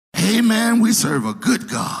Amen. We serve a good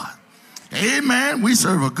God. Amen. We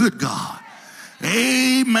serve a good God.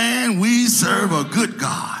 Amen. We serve a good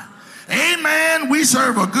God. Amen. We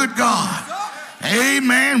serve a good God.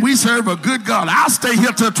 Amen. We serve a good God. I'll stay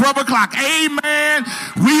here till 12 o'clock. Amen.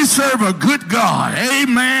 We serve a good God.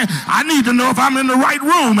 Amen. I need to know if I'm in the right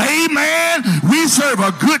room. Amen. We serve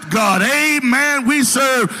a good God. Amen. We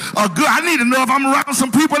serve a good. I need to know if I'm around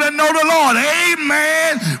some people that know the Lord.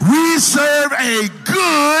 Amen. We serve a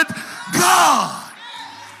good God.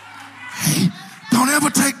 Hey, don't ever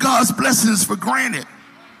take God's blessings for granted.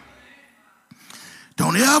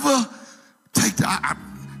 Don't ever take the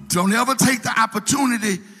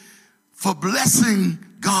opportunity for blessing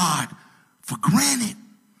God for granted.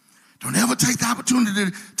 Don't ever take the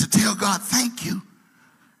opportunity to tell God thank you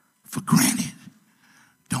for granted.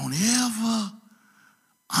 Don't ever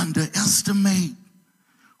underestimate,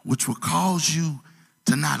 which will cause you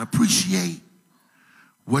to not appreciate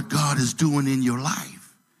what God is doing in your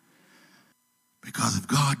life. Because if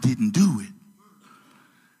God didn't do it,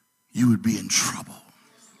 you would be in trouble.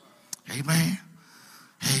 Amen.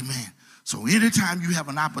 Amen. So anytime you have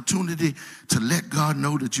an opportunity to let God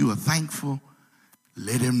know that you are thankful,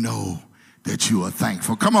 let him know that you are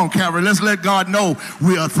thankful. Come on, Calvary, let's let God know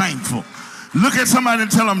we are thankful. Look at somebody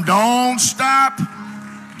and tell them, don't stop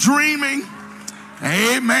dreaming.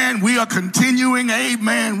 Amen. We are continuing.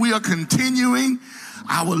 Amen. We are continuing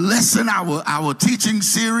our lesson, our teaching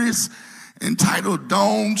series entitled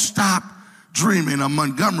Don't Stop Dreaming, a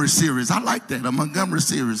Montgomery series. I like that, a Montgomery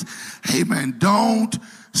series. Amen. Don't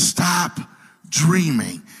stop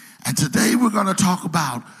dreaming. And today we're going to talk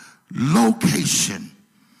about location,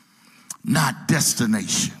 not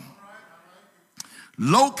destination.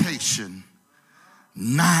 Location,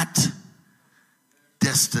 not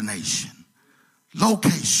destination.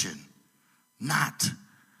 Location, not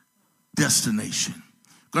destination.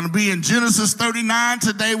 Going to be in Genesis 39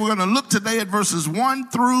 today. We're going to look today at verses 1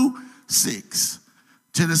 through 6.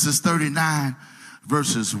 Genesis 39,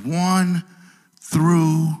 verses 1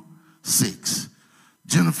 through 6.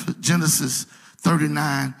 Genesis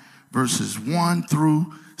 39, verses 1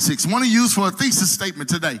 through 6. Want to use for a thesis statement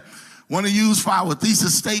today. Want to use for our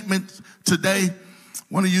thesis statement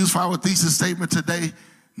today.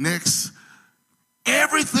 Next.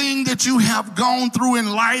 Everything that you have gone through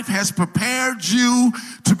in life has prepared you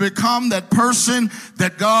to become that person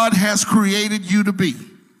that God has created you to be.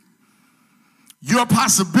 Your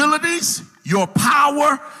possibilities, your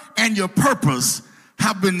power, and your purpose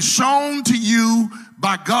have been shown to you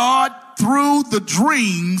by God through the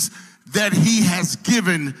dreams that he has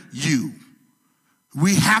given you.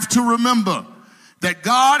 We have to remember that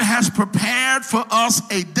God has prepared for us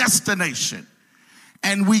a destination,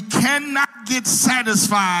 and we cannot get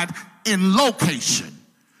satisfied in location,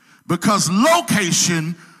 because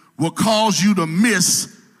location will cause you to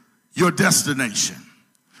miss your destination.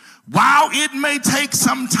 While it may take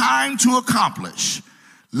some time to accomplish,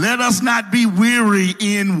 let us not be weary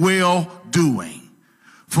in well-doing.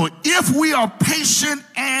 For if we are patient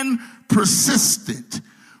and persistent,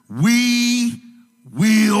 we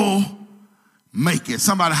will make it.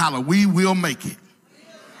 Somebody holler, we will make it.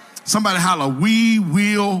 Somebody holler, we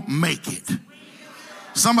will make it.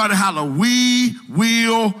 Somebody holler, we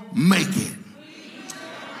will make it.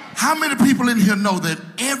 How many people in here know that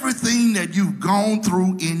everything that you've gone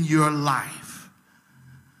through in your life,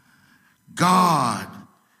 God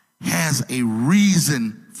has a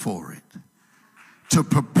reason for it, to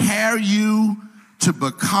prepare you to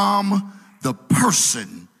become the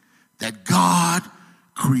person that God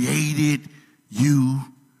created you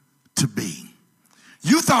to be.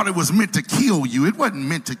 You thought it was meant to kill you. It wasn't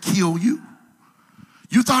meant to kill you.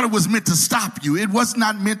 You thought it was meant to stop you. It was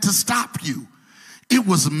not meant to stop you. It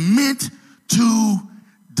was meant to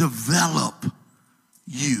develop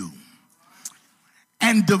you.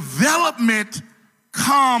 And development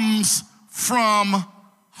comes from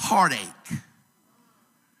heartache.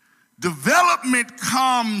 Development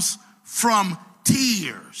comes from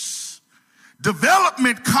tears.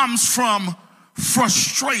 Development comes from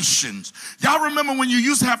frustrations. Y'all remember when you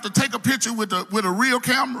used to have to take a picture with a real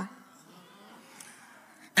camera?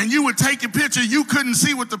 And you would take a picture, you couldn't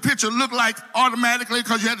see what the picture looked like automatically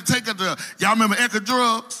because you had to take it to, y'all remember Echo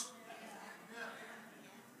Drugs?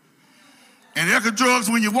 And Echo Drugs,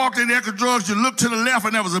 when you walked into Echo Drugs, you looked to the left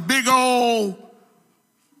and there was a big old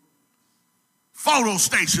photo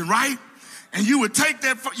station, right? And you would take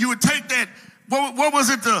that, what was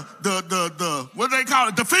it, what do they call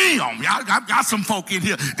it? The film. Y'all got some folk in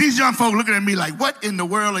here. These young folk looking at me like, what in the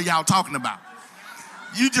world are y'all talking about?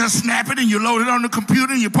 You just snap it and you load it on the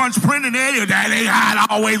computer and you punch print in there. That ain't how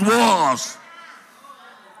it always was.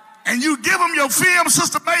 and you give them your film,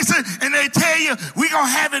 Sister Mason, and they tell you, we're going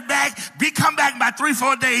to have it back. Come back by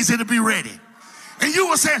 3-4 days, it'll be ready. And you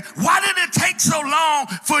were saying, why did it take so long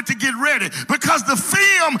for it to get ready? Because the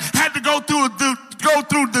film had to go through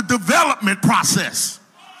the development process.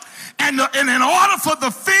 And in order for the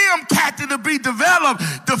film captain to be developed,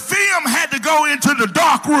 the film had to go into the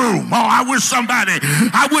dark room. Oh, I wish somebody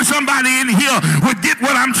in here would get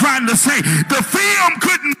what I'm trying to say. The film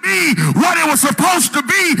couldn't be what it was supposed to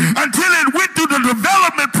be until it went through the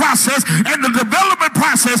development process, and the development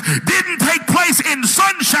process didn't take place in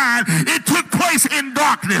sunshine. It took place in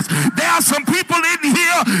darkness. There are some people in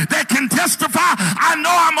here that can testify, I know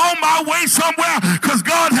I'm on my way somewhere because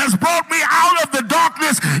God has brought me out of the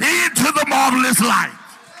darkness into the marvelous light.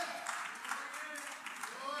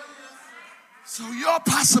 So your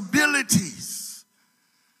possibilities,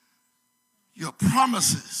 your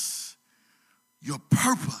promises, your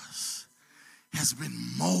purpose has been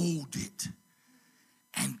molded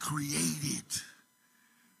and created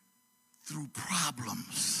through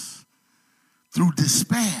problems, through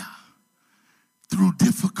despair, through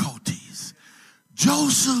difficulties.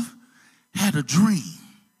 Joseph had a dream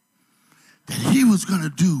that he was going to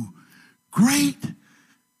do great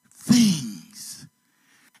things.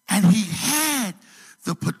 And he had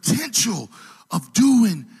the potential of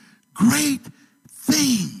doing great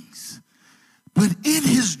things. But in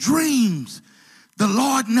his dreams, the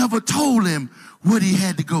Lord never told him what he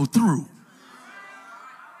had to go through.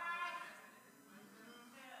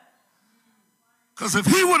 Because if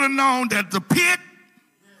he would have known that the pit,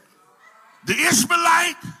 the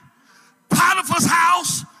Ishmaelite, Potiphar's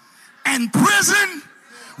house, and prison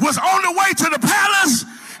was on the way to the palace,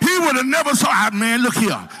 he would have never saw. Man, look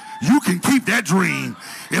here. You can keep that dream.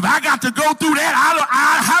 If I got to go through that,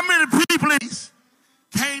 how many people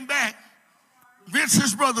came back?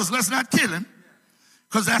 Vince's brothers, let's not kill him,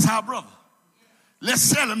 because that's our brother. Let's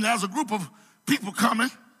sell him. There's a group of people coming.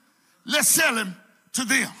 Let's sell him to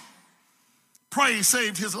them. Praise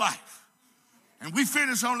saved his life. And we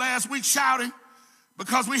finished on last week shouting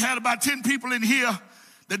because we had about 10 people in here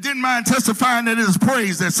that didn't mind testifying that it is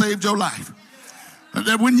praise that saved your life.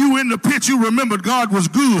 That when you were in the pit, you remembered God was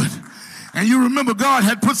good. And you remember God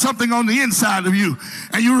had put something on the inside of you.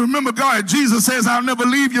 And you remember God, Jesus says, I'll never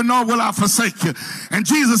leave you, nor will I forsake you. And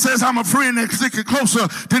Jesus says, I'm a friend that sticks closer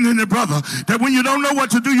than any brother. That when you don't know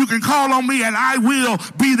what to do, you can call on me and I will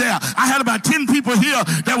be there. I had about 10 people here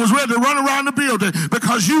that was ready to run around the building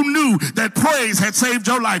because you knew that praise had saved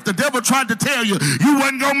your life. The devil tried to tell you you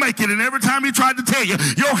wasn't going to make it. And every time he tried to tell you,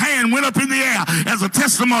 your hand went up in the air as a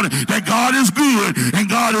testimony that God is good and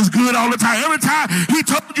God is good all the time. Every time he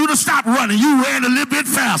told you to stop running, you ran a little bit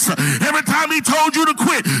faster. Every time he told you to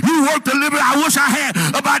quit, you worked a little bit. I wish I had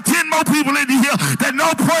about 10 more people in here that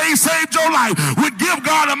know praise saved your life would give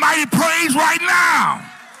God a mighty praise right now.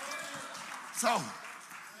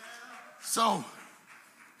 So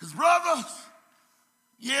his brothers,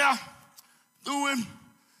 threw him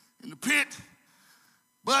in the pit,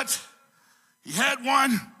 but he had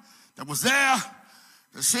one that was there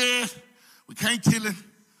that said, we can't kill him,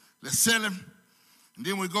 let's sell him. And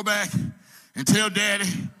then we go back and tell Daddy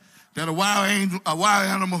that a wild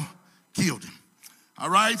animal killed him. All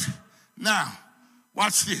right? Now,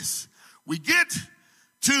 watch this. We get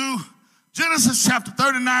to Genesis chapter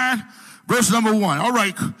 39, verse number 1. All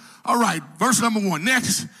right, verse number 1.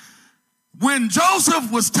 Next, when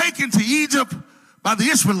Joseph was taken to Egypt by the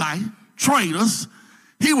Ishmaelite traders,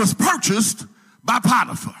 he was purchased by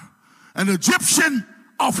Potiphar, an Egyptian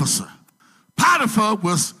officer. Potiphar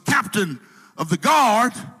was captain of the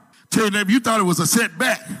guard. Tell you that you thought it was a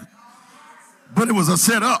setback, but it was a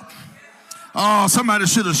setup. Oh, somebody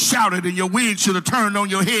should have shouted and your wig should have turned on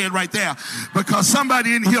your head right there, because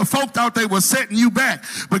somebody in here, folk thought they were setting you back,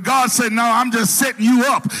 but God said, no, I'm just setting you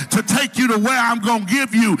up to take you to where I'm going to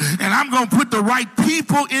give you, and I'm going to put the right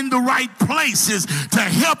people in the right places to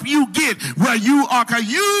help you get where you are.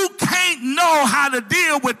 Because you can't know how to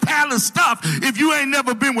deal with palace stuff if you ain't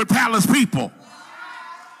never been with palace people.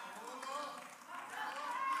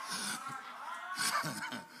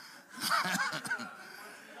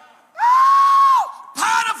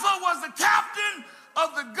 Potiphar was the captain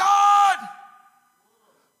of the guard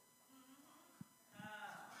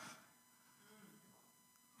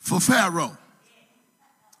for Pharaoh,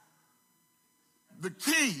 the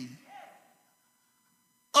king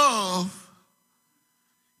of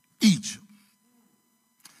Egypt.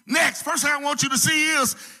 Next, first thing I want you to see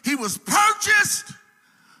is he was purchased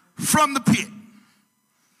from the pit.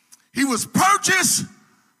 He was purchased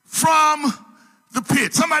from the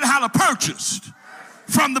pit. Somebody holler, purchased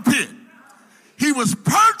from the pit. He was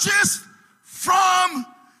purchased from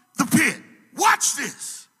the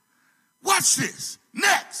Watch this.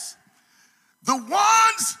 Next, the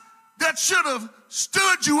ones that should have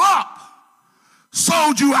stood you up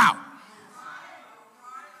sold you out.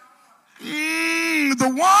 The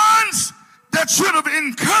ones that should have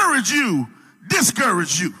encouraged you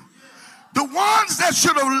discouraged you. The ones that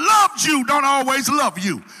should have loved you don't always love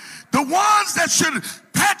you. The ones that should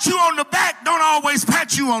pat you on the back don't always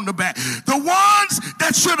pat you on the back. The ones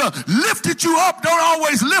that should have lifted you up don't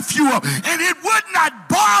always lift you up. And it would not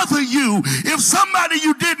bother you if somebody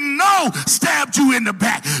you didn't know stabbed you in the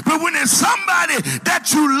back. But when it's somebody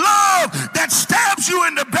that you love that stabs you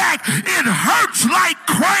in the back, it hurts like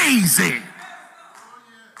crazy.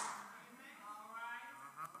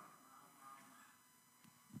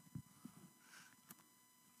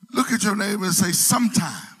 Look at your neighbor and say,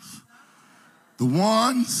 sometimes the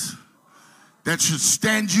ones that should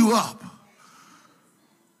stand you up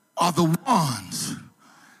are the ones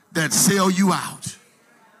that sell you out.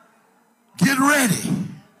 Get ready.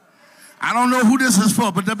 I don't know who this is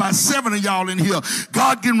for, but there are about 7 of y'all in here.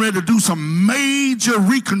 God getting ready to do some major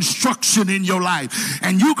reconstruction in your life.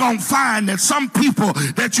 And you're going to find that some people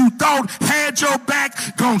that you thought had your back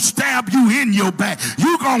going to stab you in your back.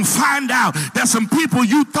 You're going to find out that some people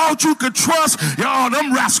you thought you could trust,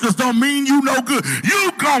 them rascals don't mean you no good.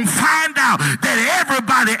 You're going to find out that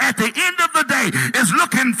everybody at the end of the day is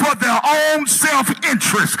looking for their own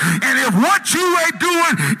self-interest. And if what you ain't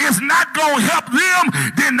doing is not going to help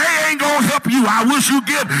them, then they ain't going to help you. I wish you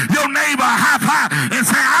give your neighbor a high five and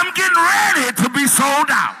say, I'm getting ready to be sold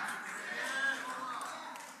out.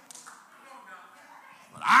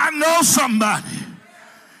 But I know somebody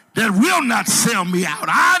that will not sell me out.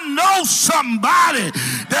 I know somebody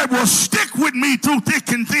that will stick with me through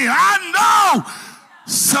thick and thin. I know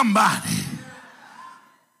somebody.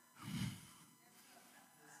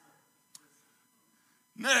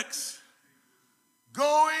 Next,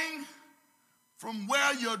 going from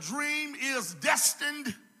where your dream is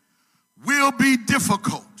destined will be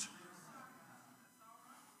difficult.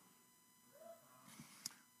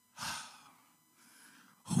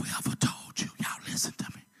 Whoever told you, y'all listen to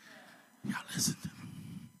me. Y'all listen to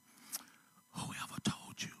me. Whoever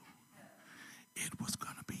told you it was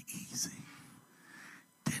going to be easy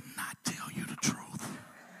did not tell you the truth.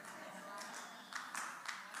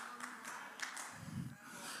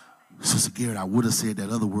 Sister Garrett, I would have said that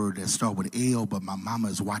other word that started with L, but my mama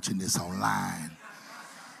is watching this online.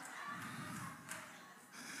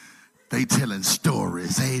 They telling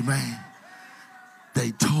stories, amen. They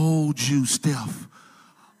told you, Steph,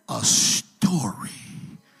 a story.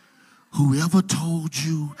 Whoever told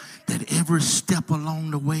you that every step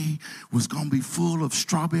along the way was going to be full of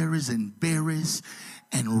strawberries and berries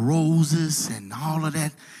and roses and all of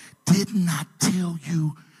that did not tell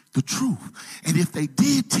you the truth. And if they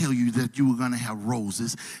did tell you that you were going to have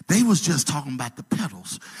roses, they was just talking about the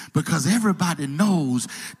petals, because everybody knows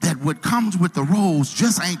that what comes with the rose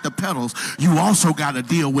just ain't the petals. You also got to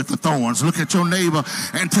deal with the thorns. Look at your neighbor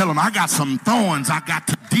and tell them, I got some thorns I got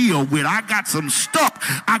to deal with. I got some stuff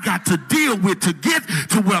I got to deal with to get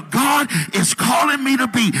to where God is calling me to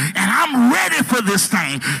be. And I'm ready for this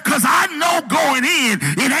thing, because I know going in,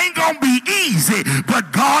 it ain't going to be easy,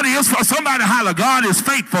 but God is, for somebody holler, God is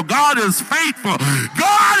faithful. God is faithful.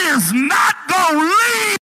 God is not going to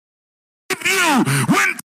leave you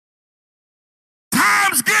when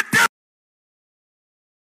times get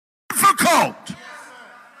difficult.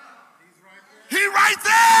 He right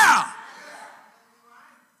there.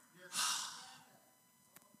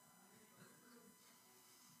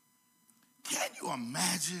 Can you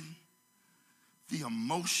imagine the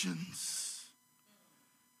emotions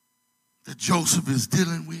that Joseph is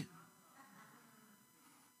dealing with?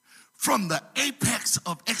 From the apex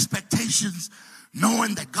of expectations,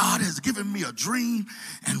 knowing that God has given me a dream,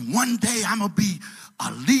 and one day I'm going to be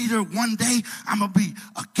a leader, one day I'm going to be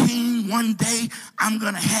a king, one day I'm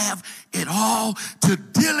going to have it all, to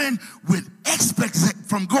dealing with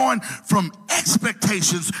from going from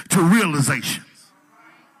expectations to realization.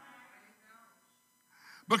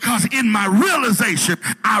 Because in my realization,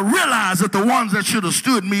 I realize that the ones that should have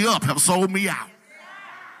stood me up have sold me out.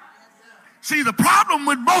 See, the problem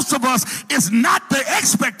with most of us is not the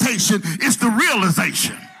expectation, it's the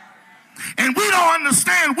realization. And we don't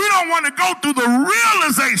understand, we don't want to go through the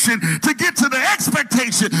realization to get to the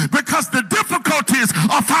expectation, because the difficulties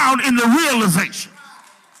are found in the realization.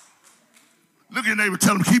 Look at your neighbor,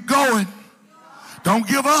 tell him, keep going. Don't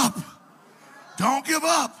give up. Don't give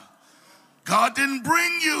up. God didn't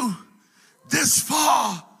bring you this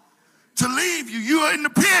far to leave you. You're in the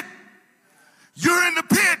pit. You're in the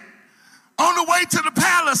pit. On the way to the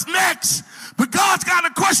palace next. But God's got a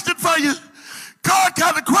question for you. God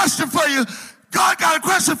got a question for you. God got a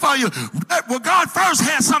question for you. Well, God first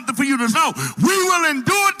has something for you to know. We will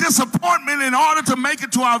endure disappointment in order to make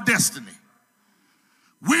it to our destiny.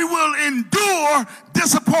 We will endure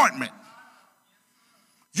disappointment.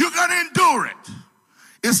 You're going to endure it.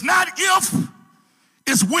 It's not if,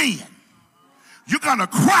 it's when. You're going to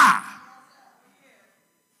cry.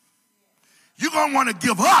 You're going to want to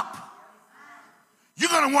give up. You're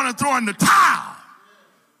going to want to throw in the towel.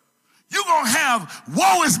 You're going to have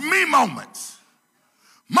woe is me moments.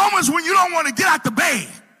 Moments when you don't want to get out the bed.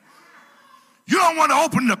 You don't want to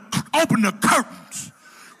open the curtains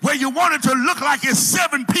where you want it to look like it's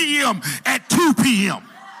 7 p.m. at 2 p.m.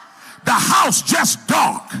 The house just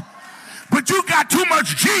dark. But you got too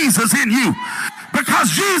much Jesus in you,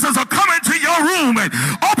 because Jesus will come into your room and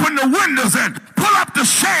open the windows and pull up the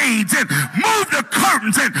shades and move the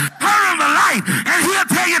curtains and turn on the light, and he'll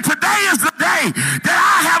tell you, today is the day that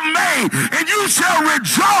I have made, and you shall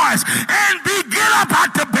rejoice and get up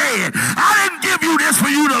out the bed. I didn't give you this for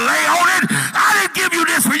you to lay on it. I didn't give you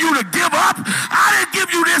this for you to give up. I didn't give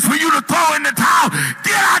you this for you to throw in the towel.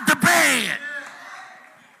 Get out the bed.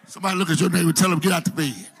 Somebody look at your neighbor and tell him, get out the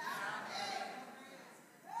bed.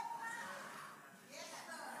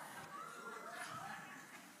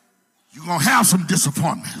 You're going to have some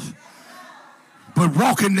disappointment, but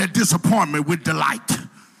walk in that disappointment with delight.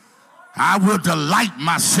 I will delight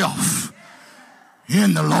myself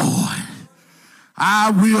in the Lord.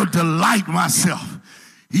 I will delight myself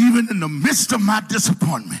even in the midst of my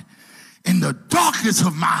disappointment. In the darkest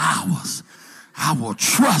of my hours, I will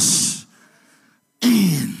trust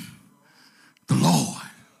in the Lord.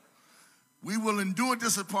 We will endure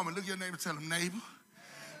disappointment. Look at your neighbor, tell him, neighbor,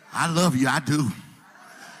 I love you, I do.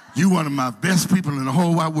 You one of my best people in the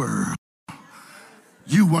whole wide world.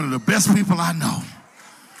 You one of the best people I know.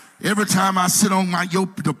 Every time I sit on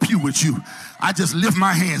the pew with you, I just lift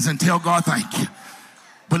my hands and tell God thank you.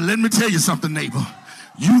 But let me tell you something, neighbor.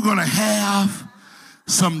 You're going to have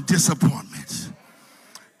some disappointments.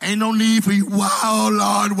 Ain't no need for you, wow,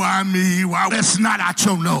 Lord, why me? Why? That's not out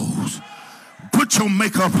your nose. Put your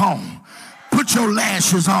makeup on. Put your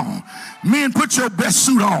lashes on. Men, put your best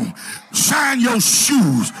suit on. Shine your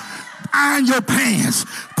shoes. Iron your pants.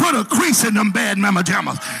 Put a crease in them bad mama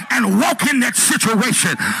jammas and walk in that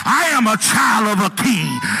situation. I am a child of a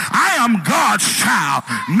king. I am God's child.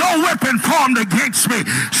 No weapon formed against me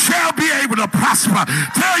shall be able to prosper.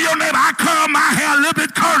 Tell your neighbor, I curl my hair a little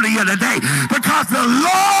bit curlier today because the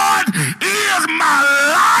Lord is my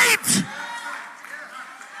light.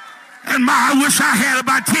 And I wish I had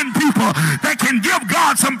about 10 people that can give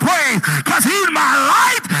God some praise, because he's my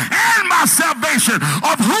light and my salvation.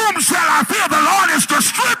 Of whom shall I fear? The Lord is the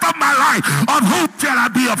strength of my life. Of whom shall I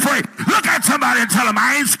be afraid? Look at somebody and tell them,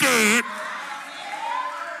 I ain't scared.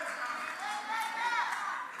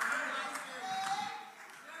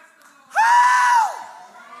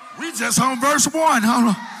 We just on verse 1.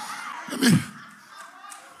 Hold on.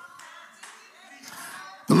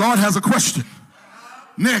 The Lord has a question.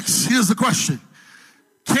 Next, here's the question.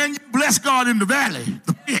 Can you bless God in the valley,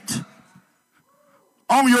 the pit,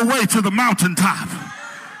 on your way to the mountaintop,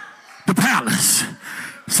 the palace?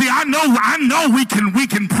 See, I know we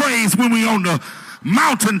can praise when we on the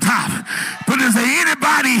mountaintop, but is there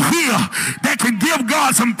anybody here that can give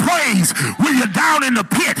God some praise when you're down in the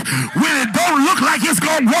pit, when it don't look like it's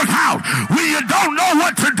gonna work out, when you don't know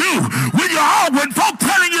what to do, when folk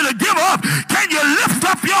telling you to give up? Can you lift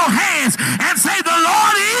up your hands and say, the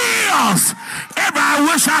Lord is? I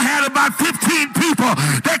wish I had about 15 people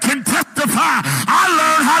that can testify. I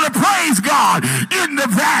learned how to praise God in the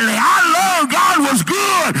valley. I learned God was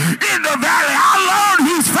good in the valley. I learned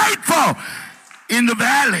he's faithful in the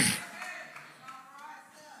valley.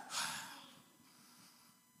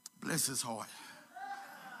 Bless his heart.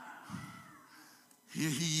 Here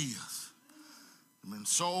he is, been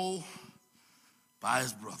sold by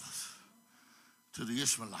his brothers to the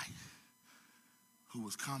Ishmaelite who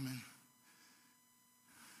was coming.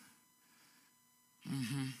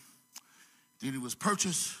 Then he was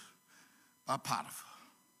purchased by Potiphar.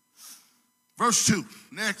 Verse 2.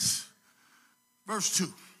 Next. Verse 2.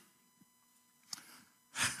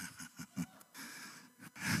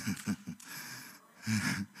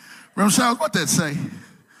 Reverend Charles, what that say?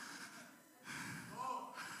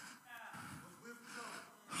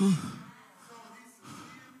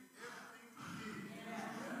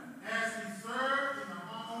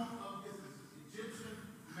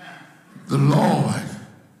 The Lord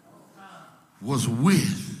was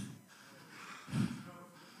with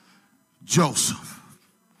Joseph.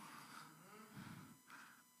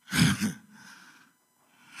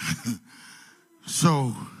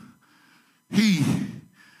 So he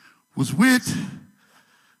was with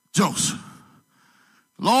Joseph.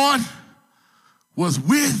 The Lord was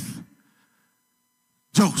with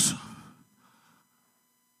Joseph.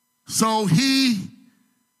 So he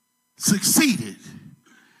succeeded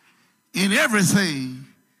in everything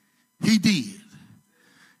he did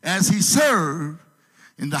as he served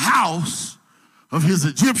in the house of his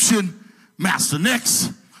Egyptian master.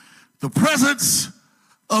 Next, the presence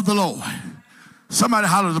of the Lord. Somebody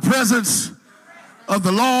holler, the presence of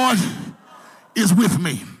the Lord is with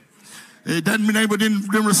me. It doesn't mean neighbor didn't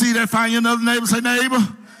receive that. Find you another neighbor, say, neighbor,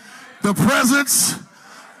 the presence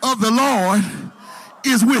of the Lord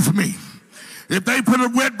is with me. If they put a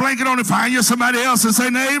wet blanket on it, find you somebody else and say,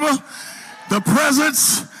 neighbor, the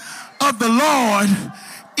presence of the Lord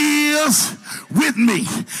is with me.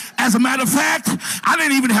 As a matter of fact, I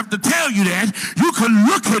didn't even have to tell you that. You can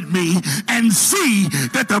look at me and see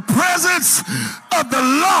that the presence of the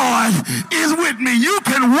Lord is with me. You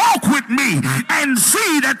can walk with me and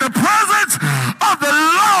see that the presence of the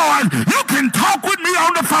Lord, you can talk with me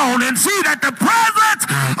on the phone and see that the presence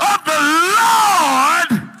of the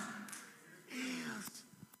Lord is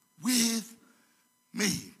with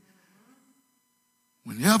me.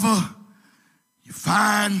 Whenever you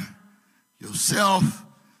find yourself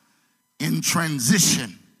in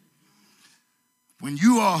transition, when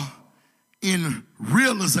you are in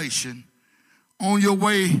realization on your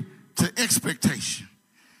way to expectation,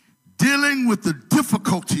 dealing with the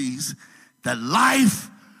difficulties that life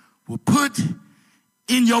will put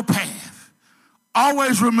in your path,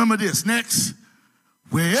 always remember this. Next,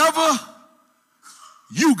 wherever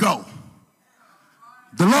you go,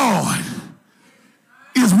 the Lord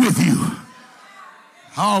is with you.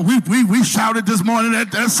 Oh, we shouted this morning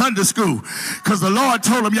at Sunday school because the Lord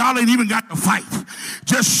told them, y'all ain't even got to fight.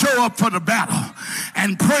 Just show up for the battle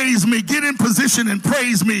and praise me. Get in position and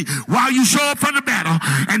praise me while you show up for the battle.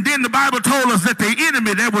 And then the Bible told us that the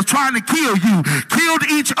enemy that was trying to kill you killed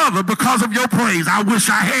each other because of your praise. I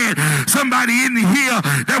wish I had somebody in here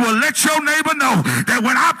that will let your neighbor know that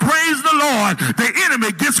when I praise the Lord, the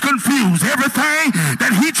enemy gets confused. Everything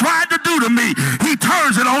that he tried to do to me, he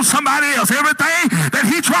turns it on somebody else. Everything that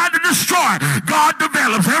he tried to destroy, God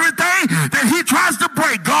develops. Everything that he tries to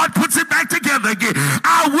break, God puts it back together again.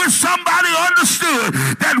 I wish somebody understood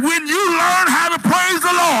that when you learn how to praise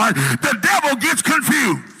the Lord, the devil gets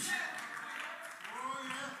confused.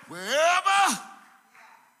 Wherever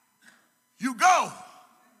you go,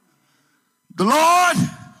 the Lord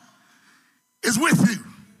is with you.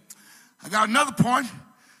 I got another point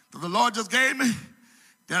that the Lord just gave me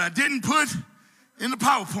that I didn't put in the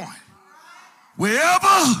PowerPoint.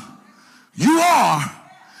 Wherever you are,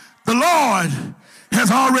 the Lord has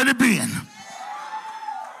already been.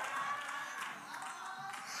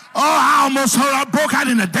 Oh, I broke out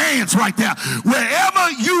in a dance right there.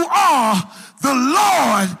 Wherever you are, the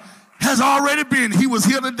Lord has already been. He was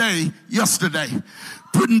here today, yesterday,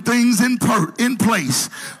 putting things in place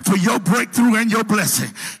for your breakthrough and your blessing.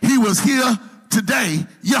 He was here today,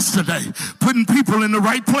 yesterday, putting people in the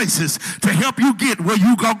right places to help you get where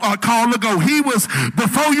you are called to go. He was,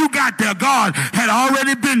 before you got there, God had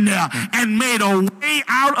already been there and made a way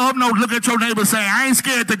out of no. Look at your neighbor, say, I ain't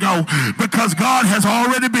scared to go because God has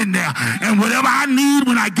already been there. And whatever I need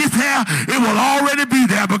when I get there, it will already be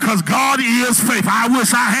there because God is faithful. I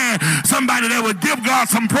wish I had somebody that would give God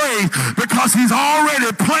some praise because he's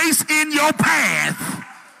already placed in your path.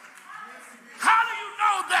 How do you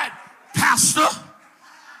know that, Pastor?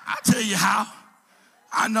 I'll tell you how.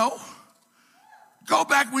 I know. Go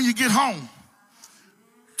back when you get home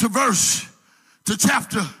to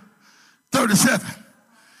chapter 37.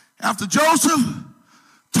 After Joseph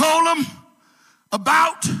told him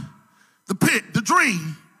about the pit, the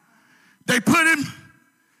dream, they put him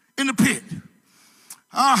in the pit.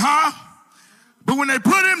 But when they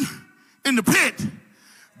put him in the pit,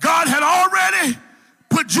 God had already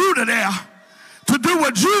put Judah there to do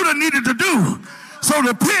what Judah needed to do so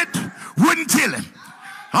the pit wouldn't kill him.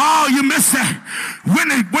 Oh, you missed that. When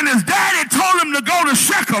his daddy told him to go to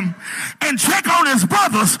Shechem and check on his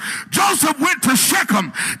brothers, Joseph went to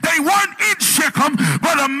Shechem. They weren't in Shechem,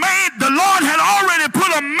 but the Lord had already put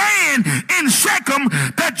a man in Shechem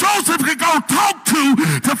that Joseph could go talk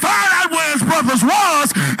to find out where his brothers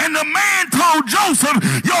was. And the man told Joseph,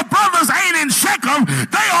 your brothers ain't in Shechem,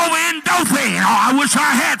 they over in Dothan. Oh, I wish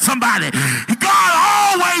I had somebody. God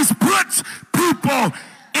always puts people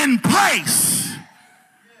in place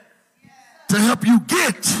to help you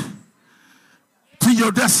get to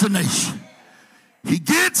your destination. He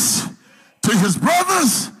gets to his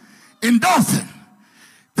brothers in Dothan.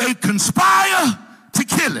 They conspire to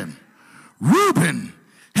kill him. Reuben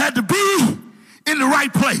had to be in the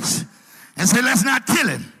right place and say, let's not kill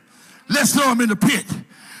him. Let's throw him in the pit.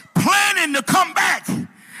 Planning to come back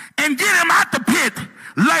and get him out the pit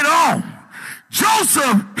later on.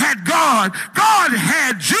 Joseph had God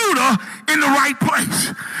had Judah in the right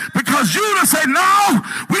place. Because Judah said, no,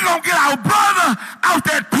 we're going to get our brother out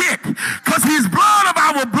that pit. Because he's blood of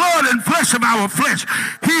our blood and flesh of our flesh.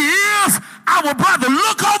 He is our brother.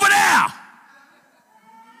 Look over there.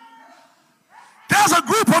 There's a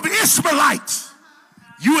group of Ishmaelites.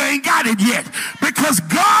 You ain't got it yet. Because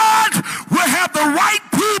God will have the right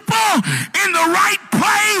people in the right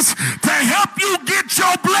place to help you get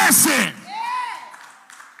your blessing.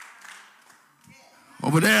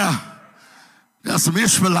 Over there's some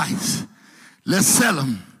Ishmaelites. Let's sell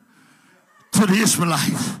them to the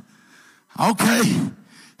Ishmaelites. Okay,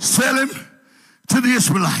 sell him to the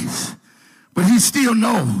Ishmaelites. But he still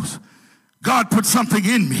knows God put something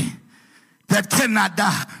in me that cannot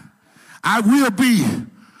die. I will be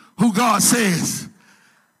who God says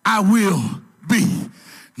I will be.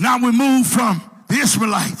 Now we move from the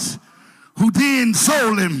Ishmaelites, who then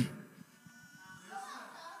sold him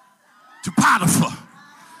to Potiphar,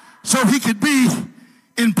 so he could be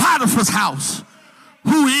in Potiphar's house,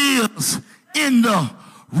 who is in the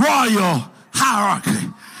royal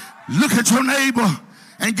hierarchy. Look at your neighbor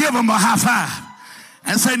and give him a high five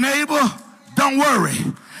and say, neighbor, don't worry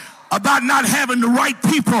about not having the right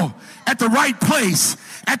people at the right place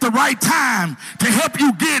at the right time to help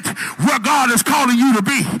you get where God is calling you to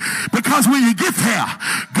be. Because when you get there,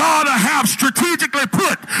 God will have strategically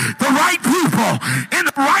put the right people in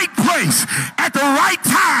the right place at the right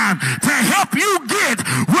time to help you get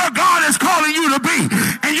where God is calling you to be.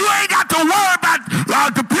 And you ain't got to worry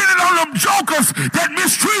about depending on them jokers that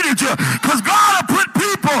mistreated you, because God will put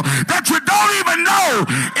people that you don't even know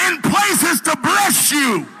in places to bless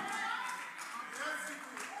you.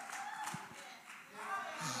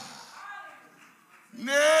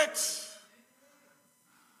 Next,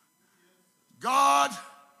 God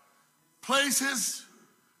places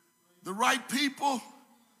the right people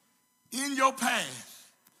in your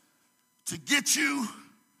path to get you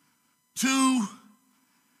to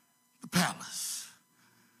the palace.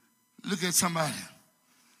 Look at somebody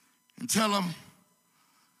and tell them,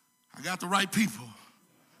 I got the right people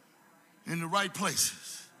in the right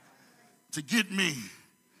places to get me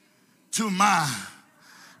to my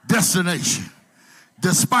destination,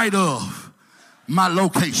 despite of my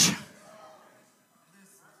location.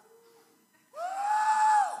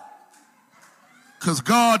 Because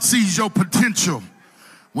God sees your potential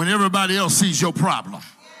when everybody else sees your problem.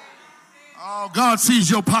 Oh, God sees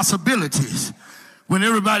your possibilities when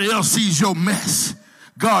everybody else sees your mess.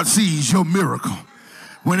 God sees your miracle.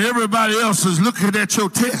 When everybody else is looking at your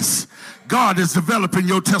test, God is developing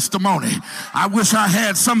your testimony. I wish I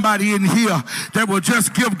had somebody in here that will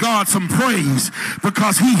just give God some praise,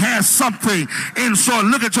 because he has something in store.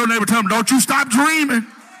 Look at your neighbor, tell him, don't you stop dreaming.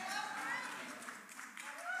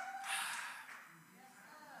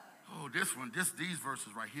 Oh, these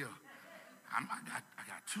verses right here. I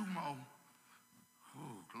got two more.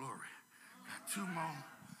 Oh, glory. Got two more.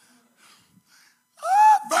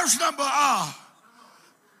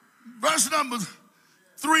 Verse number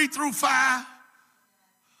 3 through 5.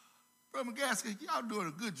 Brother Gaskin, y'all doing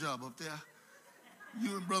a good job up there.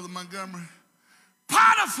 You and Brother Montgomery.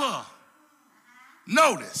 Potiphar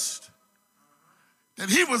noticed that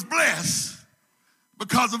he was blessed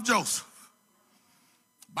because of Joseph.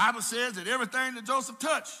 The Bible says that everything that Joseph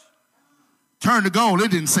touched turned to gold.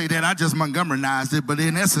 It didn't say that. I just Montgomeryized it, but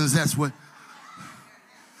in essence, that's what.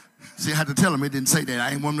 See, I had to tell him it didn't say that.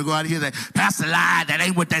 I ain't want him to go out of here that Pastor lied. That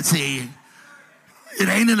ain't what that said. It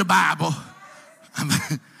ain't in the Bible.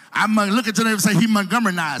 I'm look at your neighbor and say he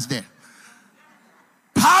Montgomeryized that.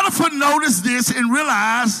 Potiphar noticed this and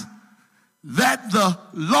realized that the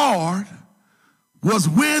Lord was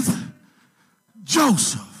with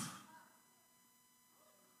Joseph.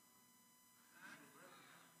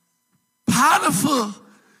 Potiphar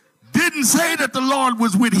didn't say that the Lord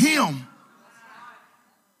was with him.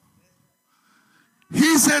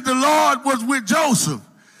 He said the Lord was with Joseph,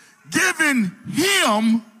 giving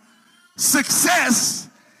him success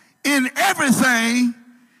in everything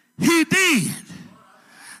he did.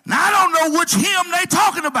 Now, I don't know which him they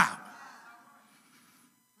talking about.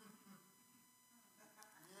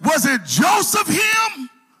 Was it Joseph him,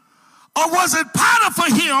 or was it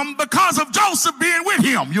Potiphar him because of Joseph being with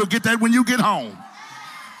him? You'll get that when you get home.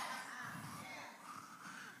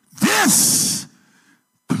 This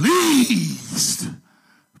pleased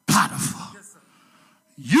Potiphar.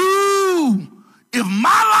 If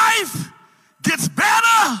my life gets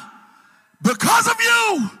better because of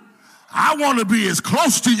you, I want to be as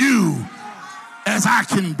close to you as I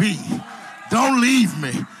can be. Don't leave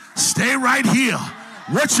me. Stay right here.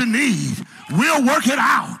 What you need, we'll work it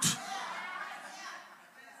out.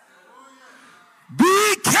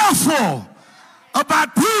 Be careful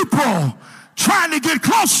about people trying to get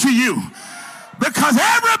close to you, because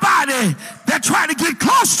everybody that trying to get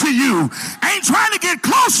close to you ain't trying to get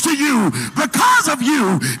close to you because of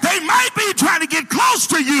you. They might be trying to get close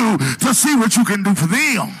to you to see what you can do for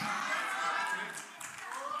them.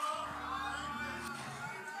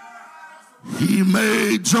 He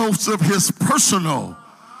made Joseph his personal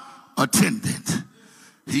attendant.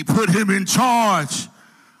 He put him in charge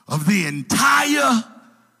of the entire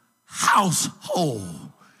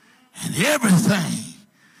household and everything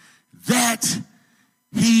that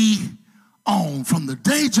he owned. From the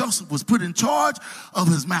day Joseph was put in charge of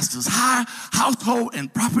his master's household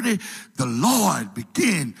and property, the Lord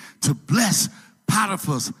began to bless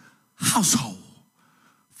Potiphar's household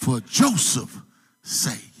for Joseph's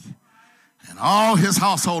sake. And all his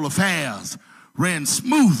household affairs ran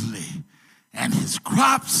smoothly, and his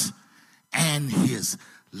crops and his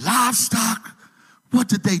livestock, what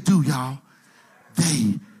did they do, y'all?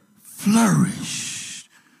 They flourished.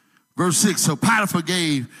 Verse 6, so Potiphar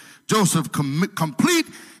gave Joseph complete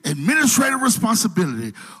administrative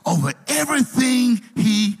responsibility over everything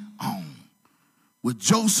he owned. With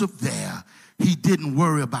Joseph there, he didn't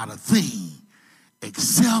worry about a thing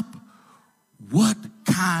except what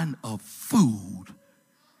kind of food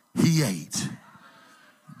he ate.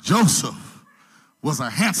 Joseph was a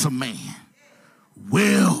handsome man,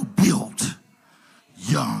 well-built,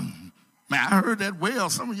 young man. I heard that well.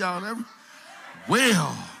 Some of y'all ever?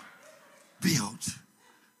 Well-built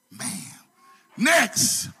man.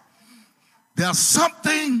 Next, there's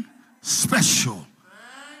something special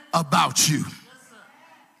about you.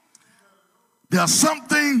 There's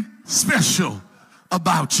something special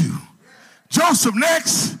about you. Joseph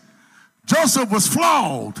next. Joseph was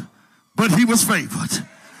flawed, but he was favored.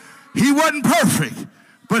 He wasn't perfect,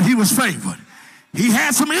 but he was favored. He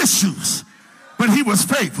had some issues, but he was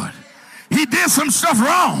favored. He did some stuff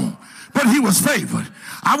wrong, but he was favored.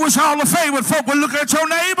 I wish all the favored folk would look at your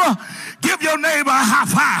neighbor, give your neighbor a high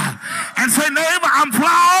five, and say, neighbor, I'm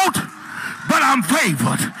flawed, but I'm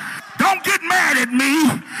favored. Don't get mad at me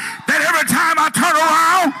that every time I turn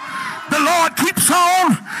around, the Lord keeps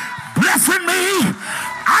on blessing me.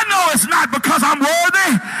 I know it's not because I'm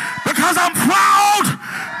worthy, because I'm flawed,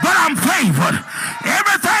 but I'm favored.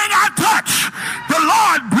 Everything I touch, the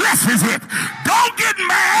Lord blesses it. Don't get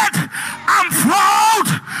mad. I'm flawed,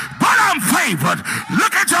 but I'm favored.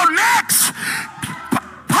 Look at your next.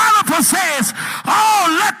 Potiphar says, oh,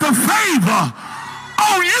 let the favor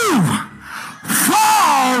on you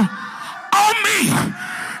fall on me.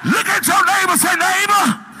 Look at your neighbor. Say,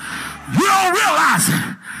 neighbor, you don't realize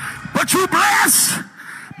it, but you blessed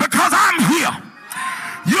because I'm here.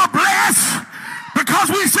 You're blessed because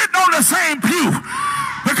we sitting on the same pew.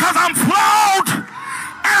 Because I'm flawed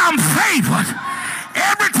and I'm favored.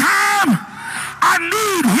 Every time I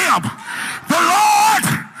need him, the Lord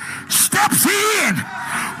steps in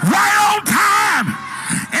right on time.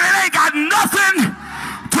 And it ain't got nothing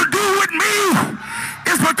to do with me.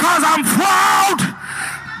 It's because I'm flawed,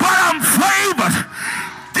 but I'm favored.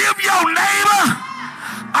 Give your neighbor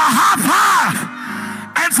a high five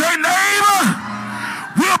and say, neighbor,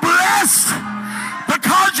 we're blessed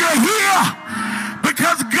because you're here,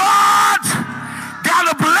 because God got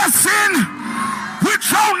a blessing with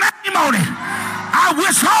your name on it. I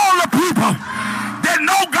wish all the people that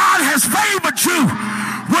know God has favored you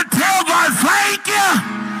would tell God, thank you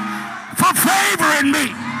for favoring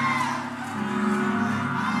me.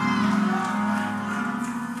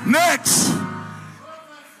 Next,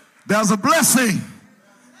 there's a blessing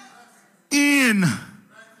in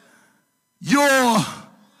your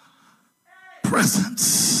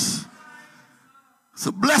presence. It's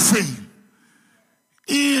a blessing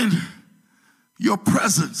in your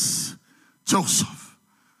presence, Joseph.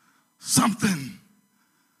 Something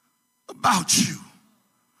about you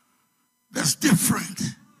that's different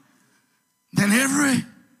than everybody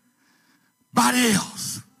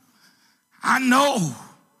else. I know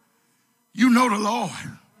you know the Lord,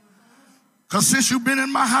 because since you've been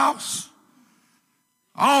in my house,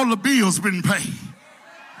 all the bills been paid.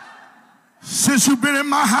 Since you've been in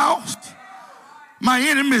my house, my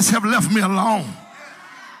enemies have left me alone.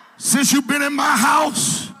 Since you've been in my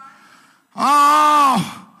house, all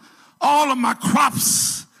of my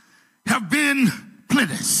crops have been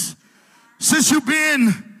plenteous. Since you've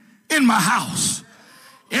been in my house,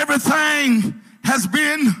 everything has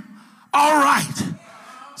been all right.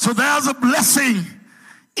 So there's a blessing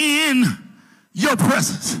in your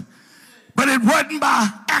presence. But it wasn't by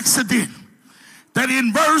accident that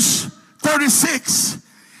in verse 36,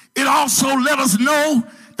 it also let us know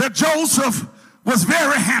that Joseph was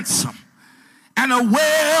very handsome and a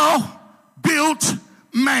well-built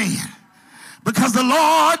man, because the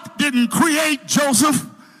Lord didn't create Joseph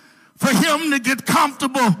for him to get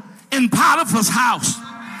comfortable in Potiphar's house.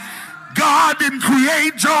 God didn't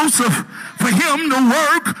create Joseph for him to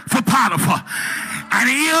work for Potiphar. And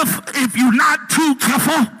if you're not too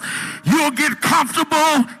careful, you'll get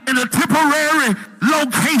comfortable in a temporary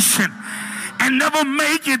location and never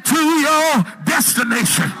make it to your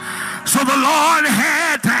destination. So the Lord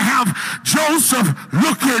had to have Joseph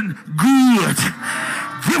looking good.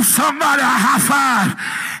 Give somebody a high five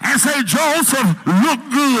and say, Joseph looked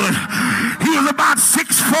good. He was about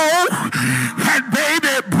 6'4", had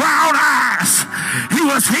baby brown eyes. He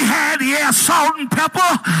had salt and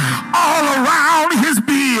pepper all around his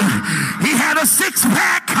beard. He had a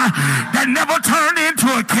six-pack that never turned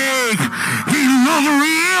into a keg. He looked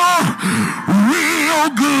real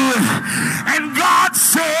good. And God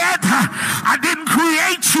said, I didn't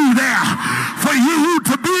create you there for you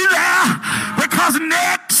to be there, because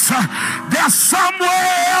next there's somewhere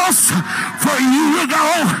else for you to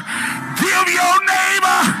go. Give your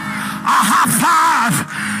neighbor a high five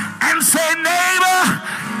and say, neighbor,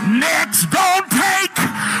 next, don't take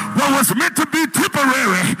what was meant to be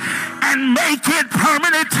temporary and make it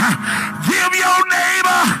permanent. Give your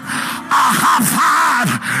neighbor a high five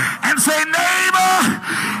and say, neighbor,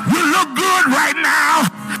 you look good right now,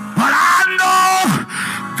 but I know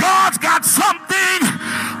God's got something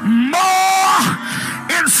more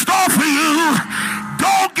in store for you.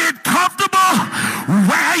 Don't get comfortable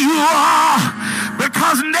where you are,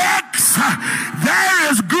 because next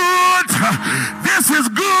there is good. This is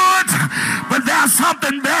good, but there's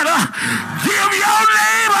something better. Give your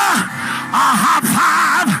neighbor a high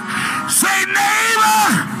five. Say,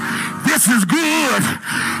 neighbor, this is good,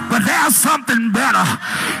 but there's something better.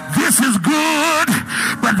 This is good,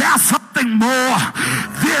 but there's something more.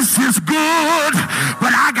 This is good,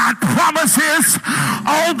 but I got promises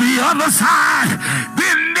on the other side.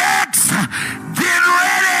 Then next, get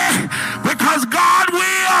ready, because God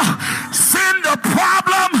will send a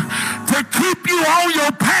problem to keep you on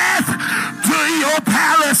your path to your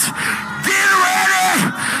palace. Get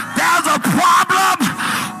ready. There's a problem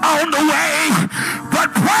on the way,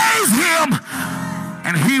 but praise him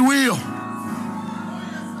and he will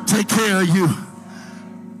take care of you.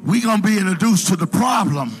 We're going to be introduced to the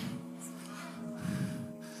problem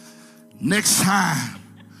next time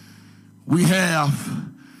we have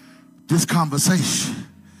this conversation,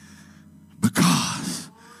 because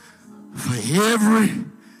for every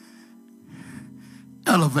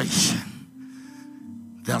elevation,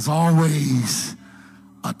 there's always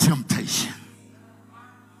a temptation.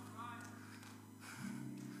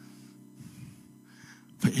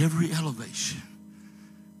 For every elevation,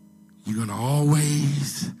 you're going to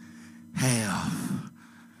always have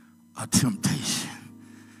a temptation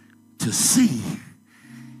to see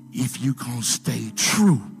if you're going to stay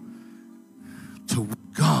true to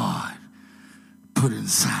what God put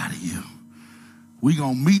inside of you. We're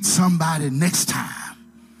going to meet somebody next time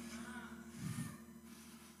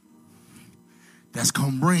that's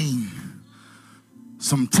going to bring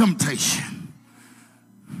some temptation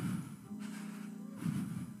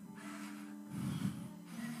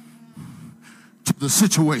to the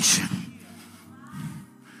situation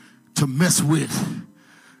to mess with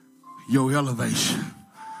your elevation.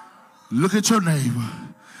 Look at your neighbor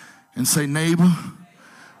and say, neighbor,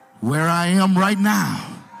 where I am right now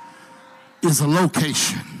is a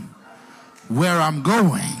location. Where I'm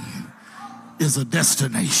going is a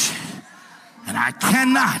destination. And I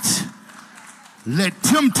cannot let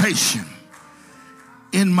temptation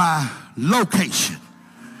in my location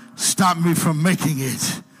stop me from making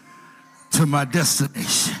it to my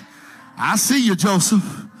destination. I see you, Joseph,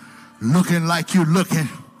 looking like you're looking.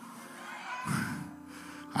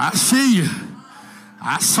 I see you.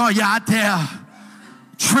 I saw you out there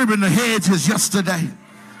trimming the hedges yesterday.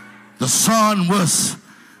 The sun was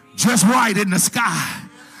just right in the sky.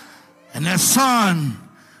 And that sun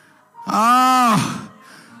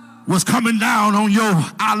was coming down on your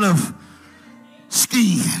olive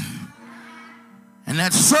skin. And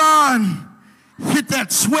that sun hit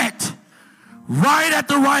that sweat right at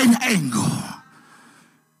the right angle.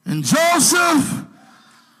 And Joseph,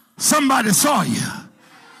 somebody saw you.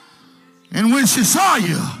 And when she saw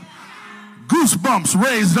you, goosebumps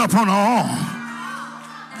raised up on her arm.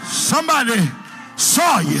 Somebody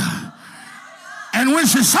saw you. And when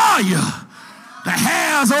she saw you, the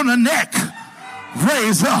hairs on the neck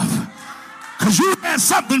raise up. Because you had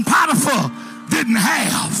something Potiphar didn't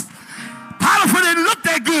have. Potiphar didn't look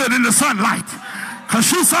that good in the sunlight. Because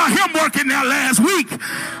she saw him working there last week,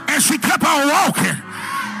 and she kept on walking.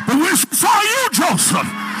 But when she saw you, Joseph,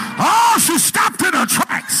 oh, she stopped in her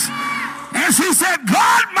tracks. And she said,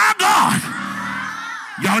 God, my God,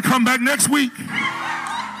 you got to come back next week.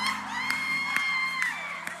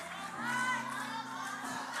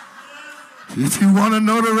 If you want to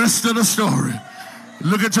know the rest of the story,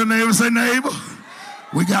 look at your neighbor and say, neighbor,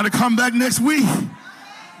 we got to come back next week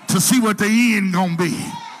to see what the end going to be.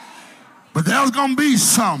 But there's going to be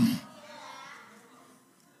some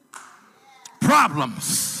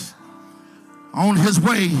problems on his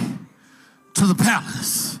way to the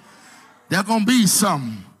palace. There's going to be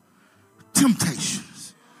some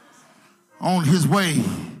temptations on his way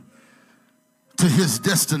to his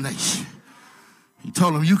destination. He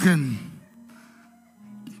told him, you can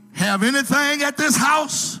have anything at this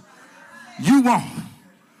house you want,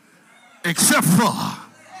 except for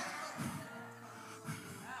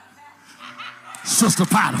Sister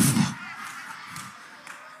Potiphar.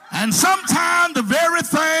 And sometimes the very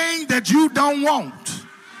thing that you don't want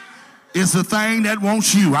is the thing that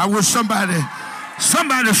wants you. I wish somebody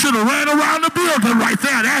should have ran around the building right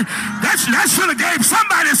there. That should have gave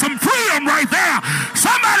somebody some freedom right there.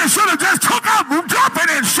 Somebody should have just took up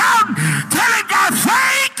jumping and shouting, telling God,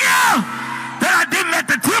 thank you that I didn't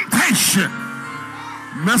let the temptation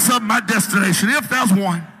mess up my destination. If there's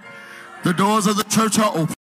one, the doors of the church are open.